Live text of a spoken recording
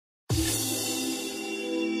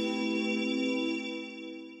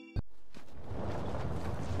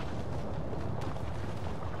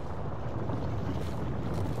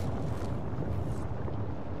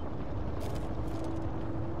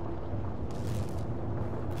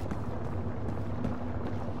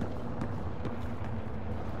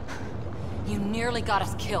You nearly got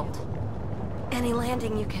us killed. Any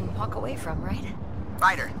landing you can walk away from, right?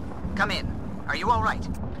 Ryder, come in. Are you all right?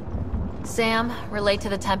 Sam, relate to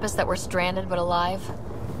the Tempest that we're stranded but alive.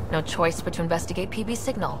 No choice but to investigate PB's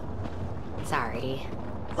signal. Sorry.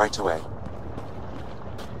 Right away.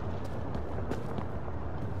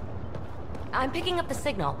 I'm picking up the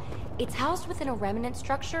signal. It's housed within a remnant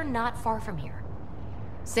structure not far from here.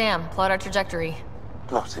 Sam, plot our trajectory.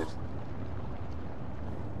 Plotted.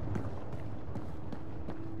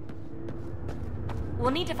 We'll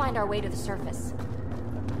need to find our way to the surface.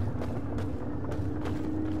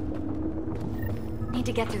 Need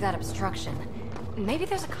to get through that obstruction. Maybe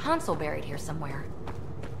there's a console buried here somewhere.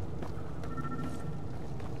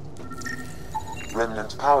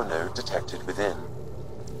 Remnant power node detected within.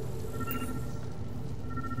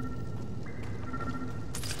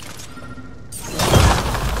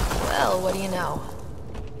 Well, what do you know?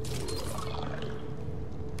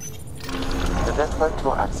 The network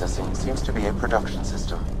you're accessing seems to be a production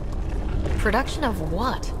system. Production of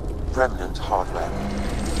what? Remnant hardware.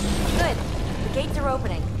 Good. The gates are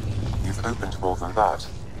opening. You've opened more than that.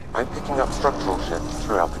 I'm picking up structural shifts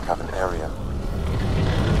throughout the cavern area.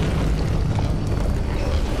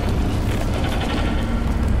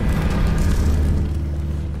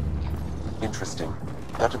 Interesting.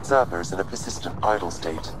 That observer is in a persistent idle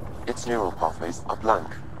state. Its neural pathways are blank.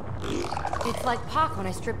 It's like Pac when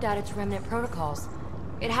I stripped out its remnant protocols.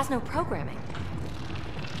 It has no programming.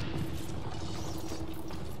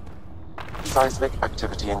 Seismic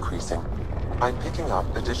activity increasing. I'm picking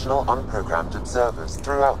up additional unprogrammed observers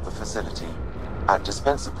throughout the facility. At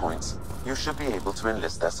dispenser points, you should be able to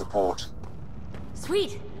enlist their support.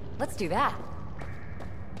 Sweet! Let's do that.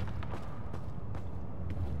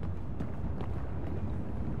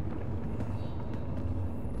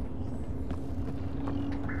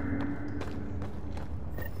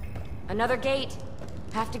 Another gate.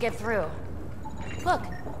 Have to get through. Look,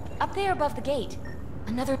 up there above the gate.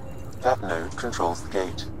 Another... That node controls the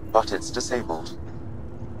gate, but it's disabled.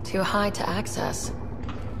 Too high to access.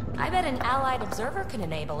 I bet an allied observer can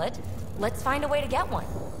enable it. Let's find a way to get one.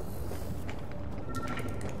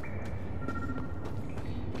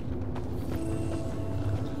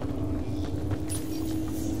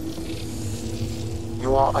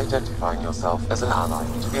 You are identifying yourself as an ally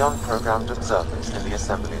to the unprogrammed observers in the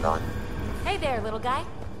assembly line. Hey there, little guy.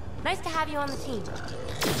 Nice to have you on the team.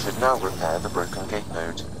 You should now repair the broken gate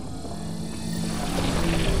node.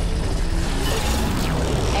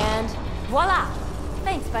 And voila!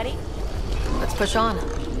 Thanks, buddy. Let's push on.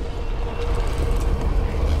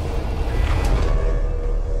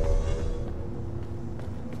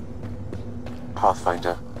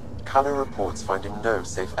 Pathfinder, Callow reports finding no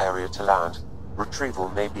safe area to land. Retrieval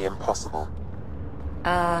may be impossible.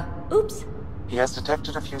 Oops. He has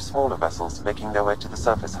detected a few smaller vessels making their way to the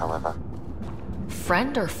surface, however.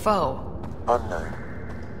 Friend or foe? Unknown.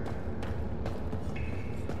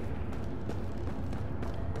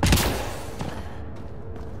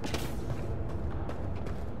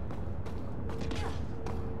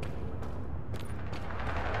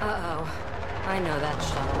 Uh-oh. I know that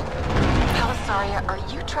shuttle. Palisaria, are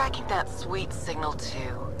you tracking that sweet signal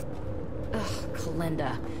too? Ugh,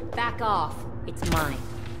 Kalinda. Back off. It's mine.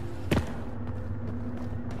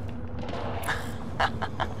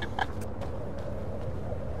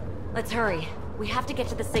 Let's hurry. We have to get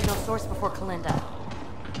to the signal source before Kalinda.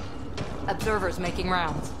 Observers making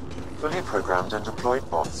rounds. Fully programmed and deployed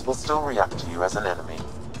bots will still react to you as an enemy.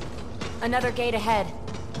 Another gate ahead.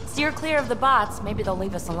 Steer clear of the bots. Maybe they'll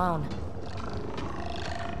leave us alone.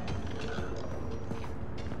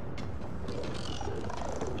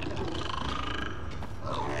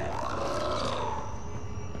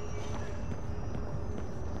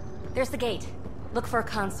 There's the gate. Look for a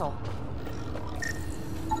console.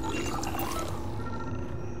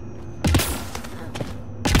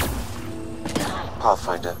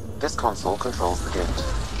 Pathfinder, this console controls the gate.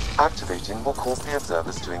 Activating will cause the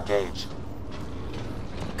observers to engage.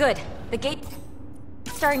 Good. The gate's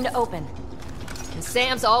starting to open. And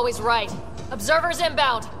Sam's always right. Observers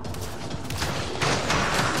inbound.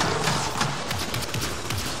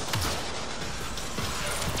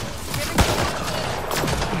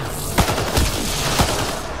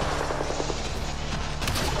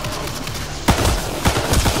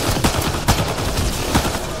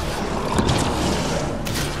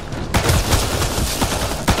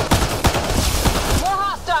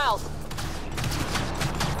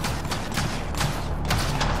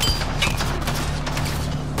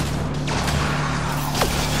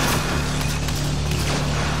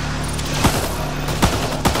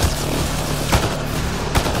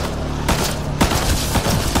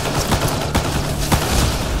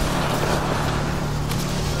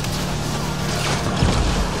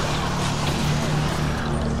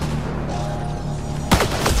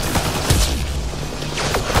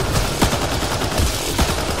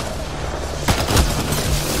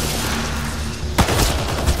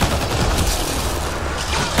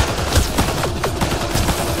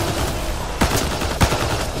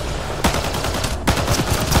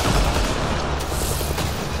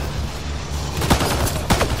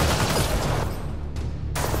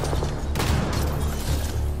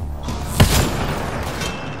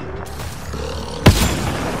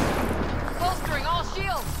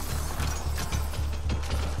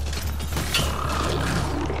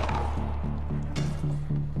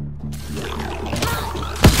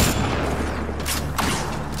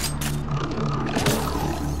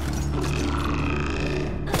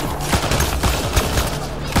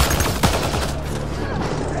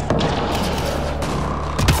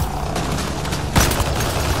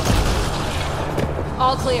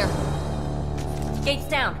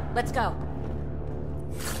 Let's go.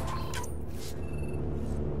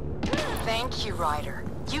 Thank you, Ryder.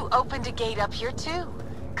 You opened a gate up here, too.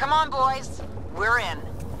 Come on, boys. We're in.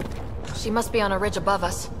 She must be on a ridge above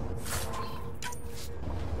us.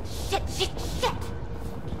 Shit!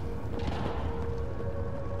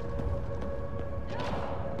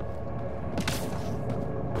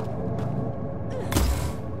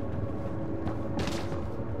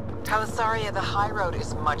 Calisaria, the high road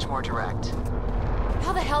is much more direct.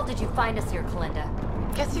 How the hell did you find us here, Kalinda?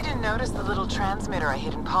 Guess you didn't notice the little transmitter I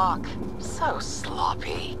hid in Park. So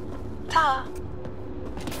sloppy. Ta!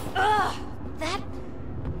 Ugh!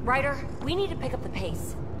 Ryder, we need to pick up the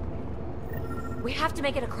pace. We have to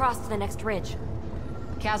make it across to the next ridge.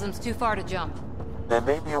 Chasm's too far to jump. There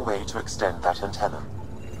may be a way to extend that antenna.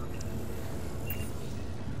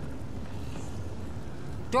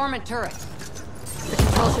 Dormant turret. The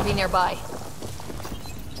control should be nearby.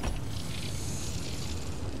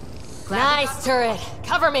 Nice turret!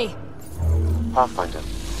 Cover me! Pathfinder,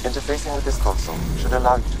 interfacing with this console should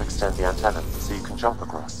allow you to extend the antenna so you can jump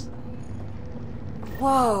across.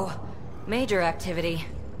 Whoa. Major activity.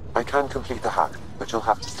 I can complete the hack, but you'll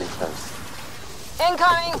have to stay close.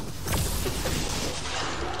 Incoming!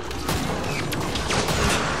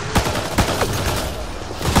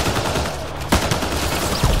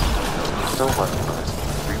 Still working on it.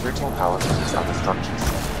 Rerouting power to these other structures.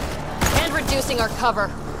 And reducing our cover.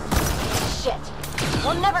 Shit.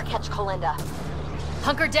 We'll never catch Kalinda.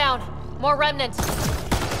 Hunker down. More remnants.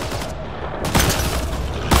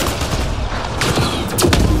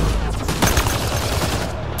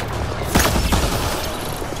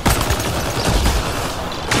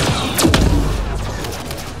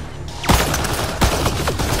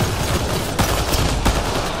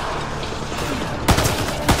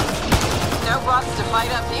 No boss to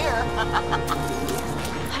fight up here.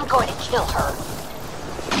 I'm going to kill her.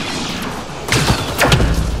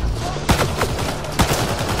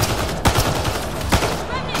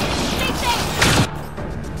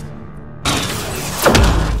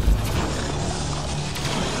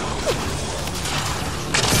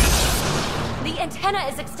 The antenna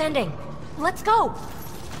is extending. Let's go.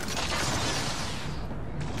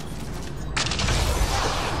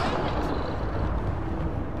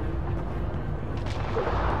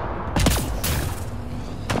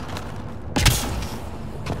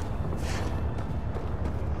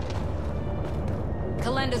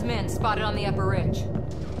 Kalenda's men spotted on the upper ridge.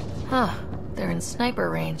 Huh. They're in sniper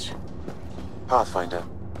range. Pathfinder,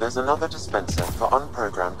 there's another dispenser for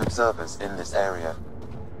unprogrammed observers in this area.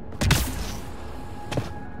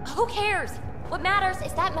 Who cares? What matters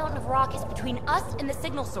is that mountain of rock is between us and the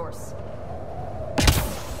signal source.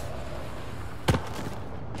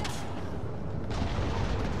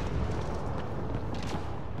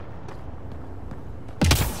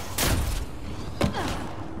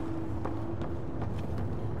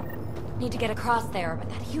 Need to get across there, but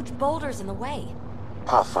that huge boulder's in the way.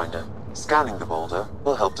 Pathfinder, scanning the boulder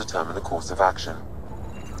will help determine the course of action.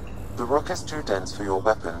 The rock is too dense for your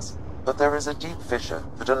weapons, but there is a deep fissure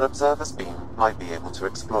that an observer's beam might be able to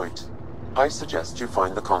exploit. I suggest you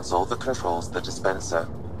find the console that controls the dispenser.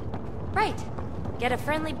 Right. Get a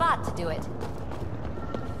friendly bot to do it.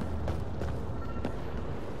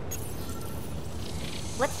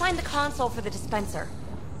 Let's find the console for the dispenser.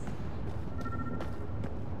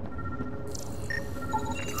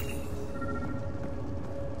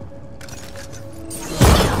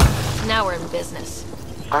 Now we're in business.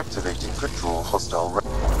 Activating could draw hostile.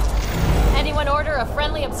 Anyone order a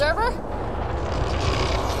friendly observer?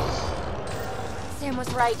 Sam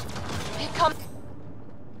was right. It comes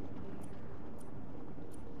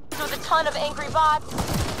with a ton of angry bots.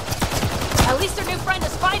 At least our new friend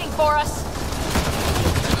is fighting for us.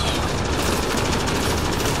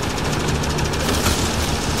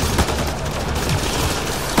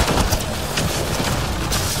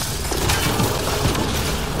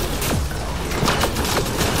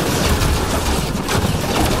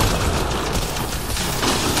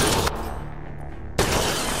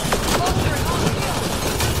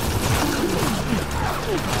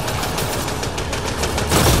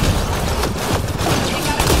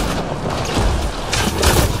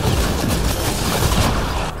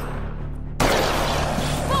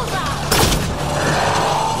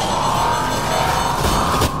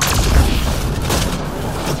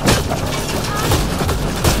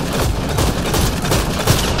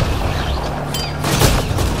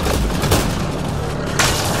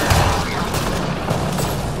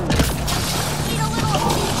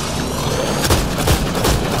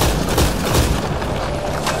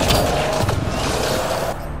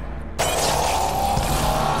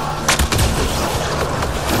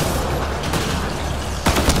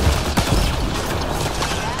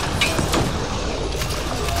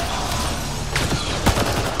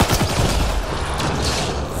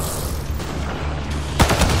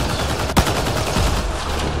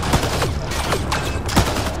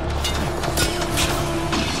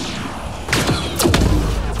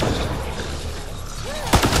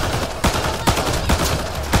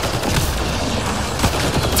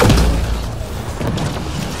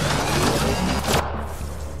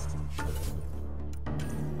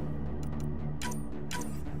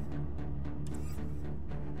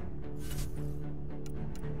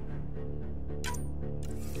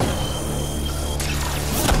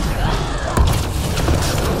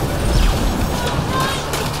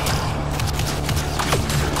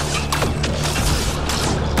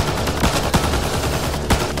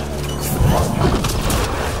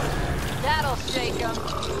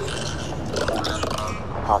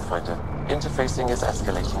 interfacing is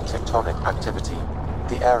escalating tectonic activity.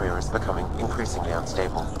 The area is becoming increasingly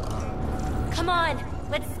unstable. Come on,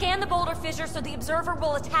 let's scan the boulder fissure so the observer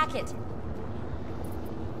will attack it.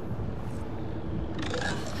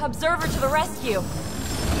 Observer to the rescue.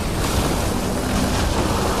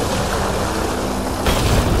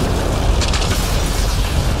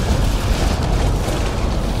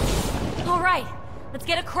 All right, let's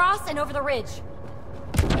get across and over the ridge.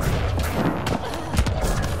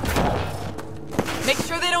 Make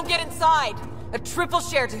sure they don't get inside. A triple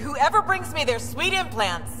share to whoever brings me their sweet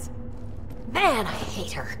implants. Man, I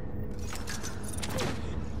hate her.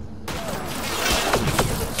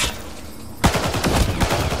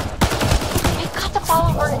 We've got to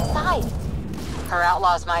follow her inside. Her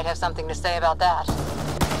outlaws might have something to say about that.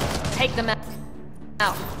 Take them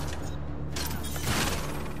out.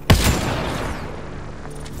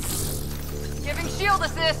 Giving shield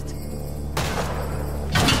assist.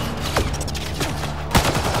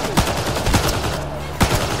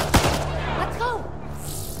 Let's go.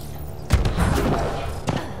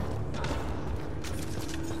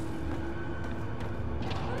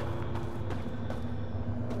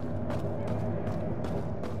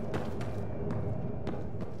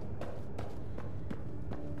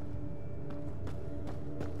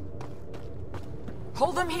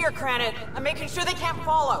 Hold them here, Cranit. I'm making sure they can't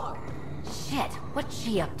follow. Shit, what's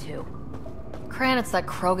she up to? Kranit's that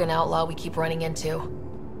Krogan outlaw we keep running into.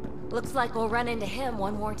 Looks like we'll run into him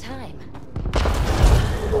one more time.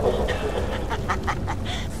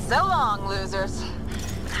 So long, losers.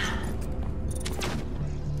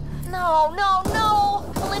 No, no,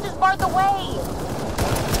 no! Melinda's barred the way!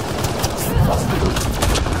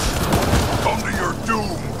 Come to your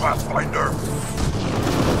doom, Pathfinder!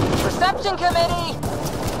 Reception committee!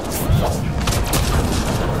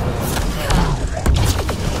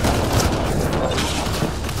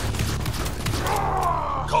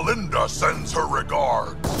 Kalinda sends her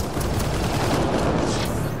regards.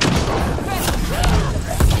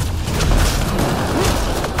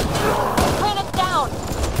 Bring it down!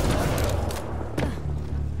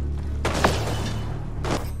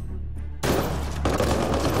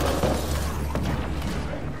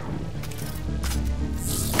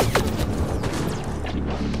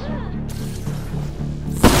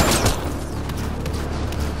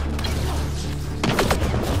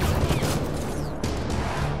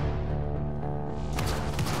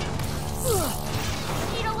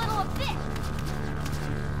 Need a little of this!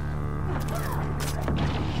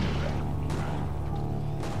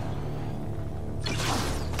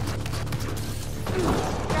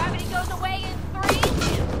 Gravity goes away in 3,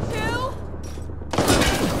 2...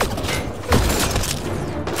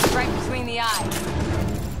 Right between the eyes.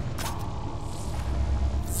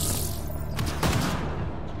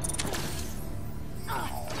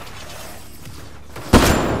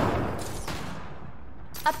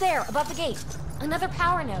 Up there, above the gate. Another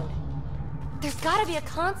power node. There's gotta be a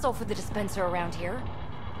console for the dispenser around here.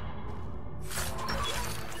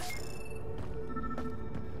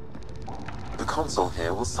 The console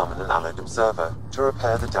here will summon an allied observer to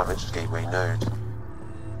repair the damaged gateway node.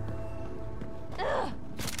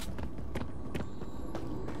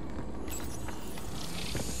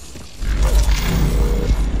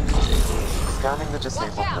 Scanning the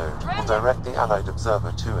disabled node will direct the allied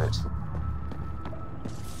observer to it.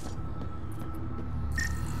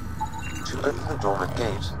 To open the dormant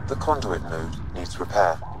gate, the conduit node needs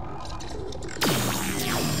repair.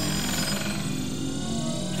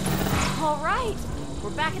 All right,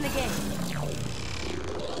 we're back in the game.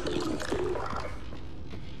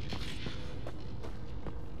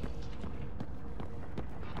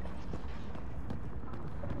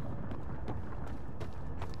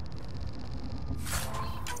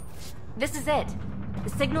 This is it. The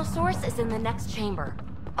signal source is in the next chamber.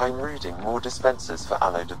 I'm reading more dispensers for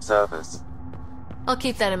allied observers. I'll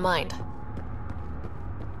keep that in mind.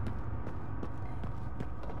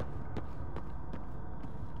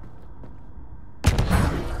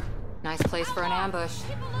 Nice place for an ambush.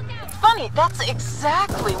 Funny, that's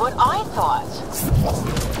exactly what I thought.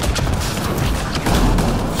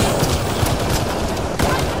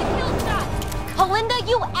 Kalinda,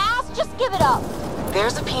 you ass! Just give it up!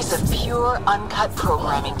 There's a piece of pure, uncut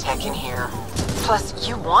programming tech in here. Plus,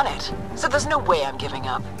 you want it, so there's no way I'm giving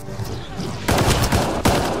up.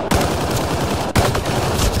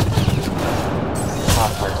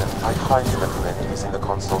 Pathfinder, I highly recommend using the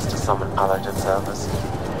consoles to summon allied observers.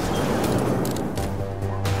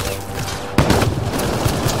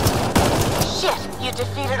 Shit, you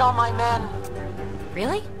defeated all my men.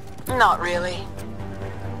 Really? Not really.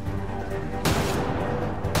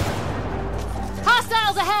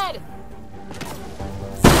 Hostiles ahead!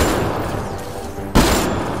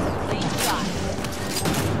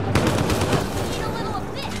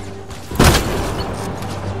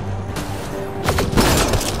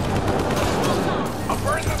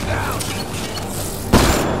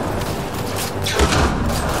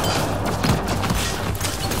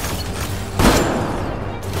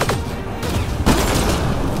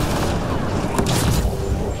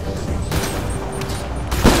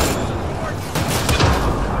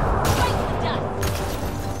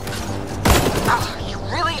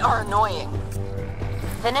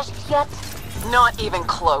 finished yet? Not even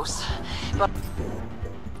close. But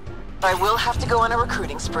I will have to go on a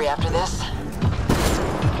recruiting spree after this.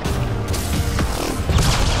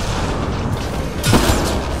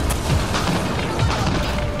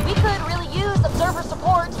 We could really use observer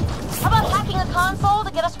support. How about hacking a console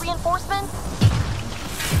to get us reinforcements?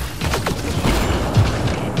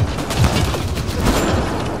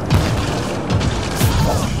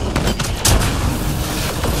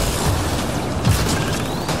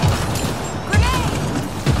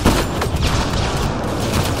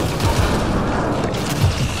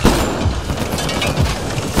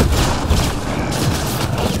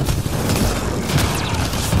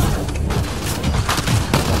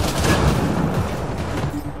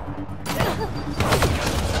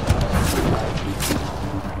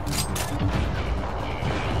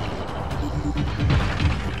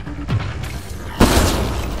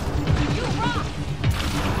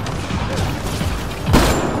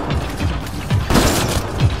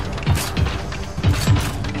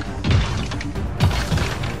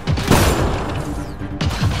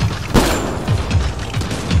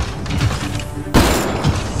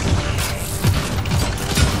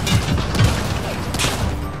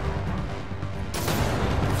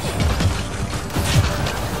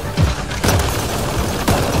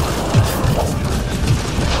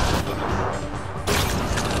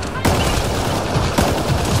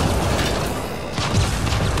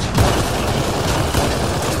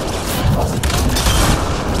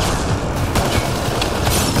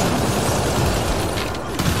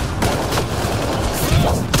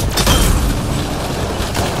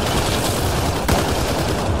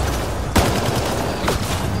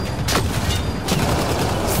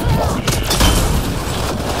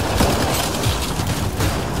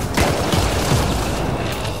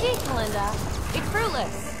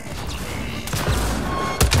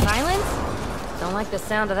 The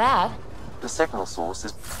sound of that. The signal source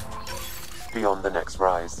is beyond the next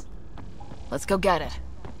rise. Let's go get it.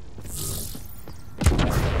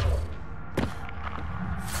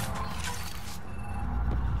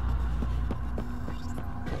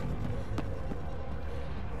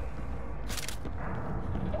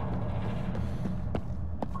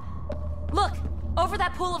 Look! Over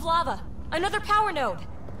that pool of lava! Another power node!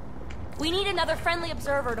 We need another friendly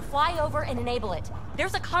observer to fly over and enable it.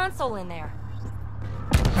 There's a console in there.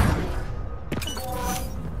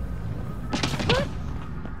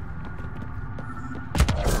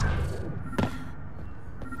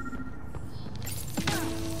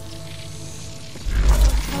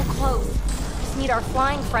 Need our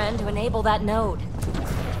flying friend to enable that node. Yes!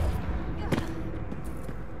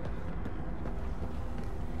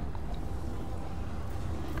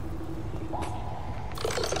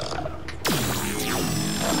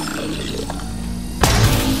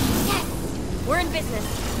 We're in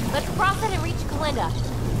business. Let's cross it and reach Kalinda.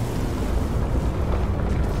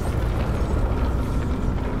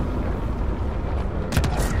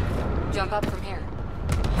 Jump up from here.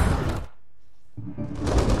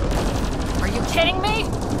 Kidding me?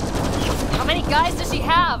 How many guys does she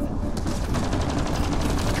have?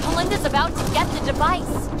 Kalinda's about to get the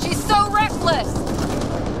device. She's so reckless!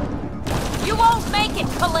 You won't make it,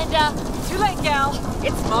 Kalinda! Too late, gal.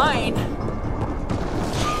 It's mine.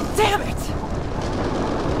 Damn it!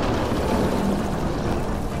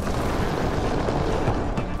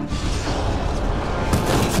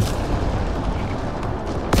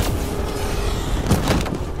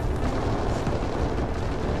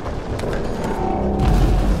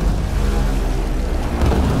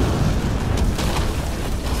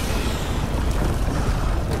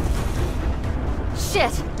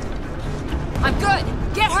 Shit! I'm good!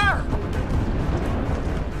 Get her!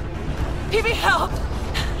 PB, help!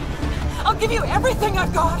 I'll give you everything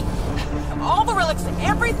I've got! All the relics,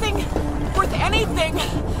 everything worth anything!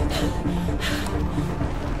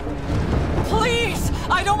 Please!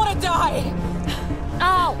 I don't want to die!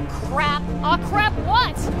 Oh, crap. Oh, crap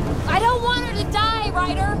what? I don't want her to die,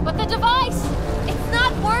 Ryder, but the device! It's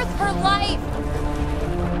not worth her life!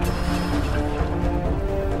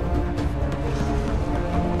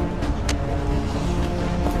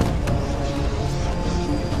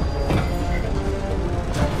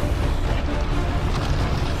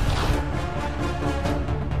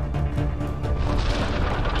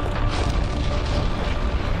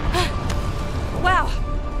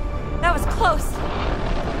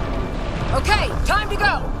 Okay, time to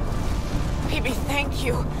go! PB, thank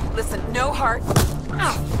you. Listen, no heart.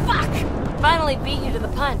 Oh, fuck! Finally beat you to the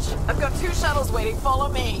punch. I've got 2 shuttles waiting. Follow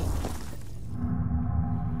me.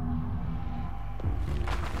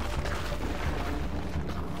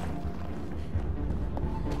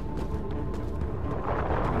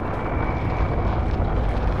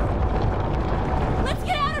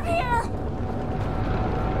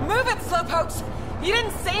 You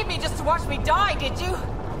didn't save me just to watch me die, did you?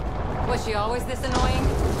 Was she always this annoying?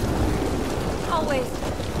 Always.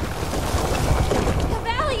 The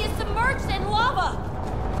valley is submerged in lava!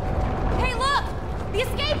 Hey, look! The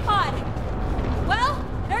escape pod!